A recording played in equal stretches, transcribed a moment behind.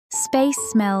Space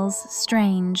smells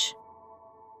strange.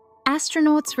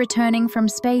 Astronauts returning from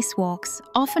spacewalks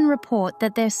often report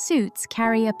that their suits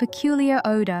carry a peculiar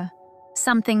odor,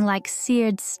 something like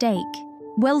seared steak,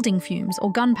 welding fumes,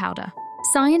 or gunpowder.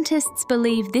 Scientists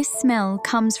believe this smell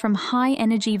comes from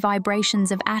high-energy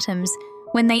vibrations of atoms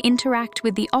when they interact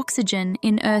with the oxygen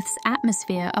in Earth's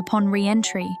atmosphere upon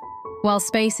re-entry. While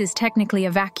space is technically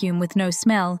a vacuum with no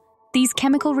smell, these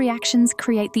chemical reactions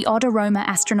create the odd aroma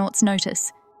astronauts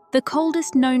notice. The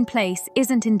coldest known place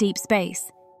isn't in deep space.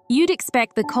 You'd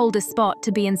expect the coldest spot to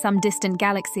be in some distant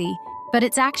galaxy, but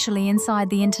it's actually inside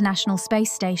the International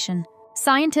Space Station.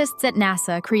 Scientists at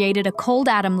NASA created a cold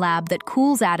atom lab that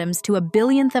cools atoms to a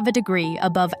billionth of a degree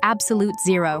above absolute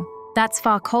zero. That's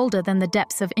far colder than the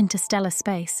depths of interstellar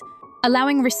space,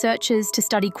 allowing researchers to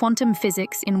study quantum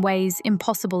physics in ways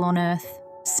impossible on Earth.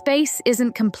 Space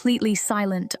isn't completely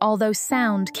silent, although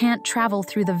sound can't travel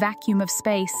through the vacuum of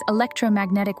space,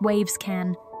 electromagnetic waves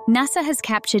can. NASA has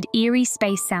captured eerie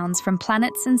space sounds from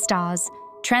planets and stars,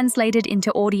 translated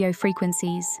into audio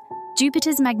frequencies.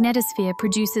 Jupiter's magnetosphere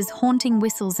produces haunting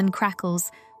whistles and crackles,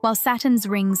 while Saturn's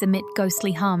rings emit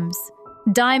ghostly hums.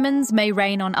 Diamonds may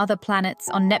rain on other planets,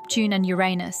 on Neptune and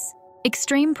Uranus.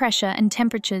 Extreme pressure and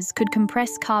temperatures could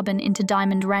compress carbon into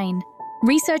diamond rain.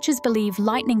 Researchers believe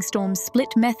lightning storms split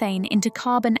methane into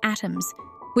carbon atoms,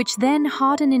 which then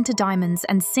harden into diamonds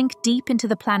and sink deep into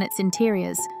the planet's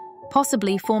interiors,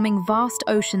 possibly forming vast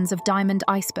oceans of diamond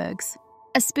icebergs.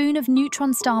 A spoon of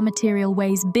neutron star material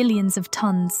weighs billions of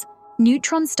tons.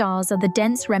 Neutron stars are the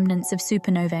dense remnants of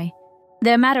supernovae.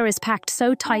 Their matter is packed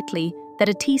so tightly that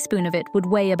a teaspoon of it would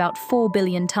weigh about 4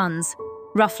 billion tons,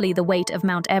 roughly the weight of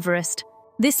Mount Everest.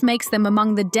 This makes them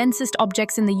among the densest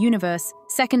objects in the universe,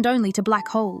 second only to black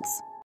holes.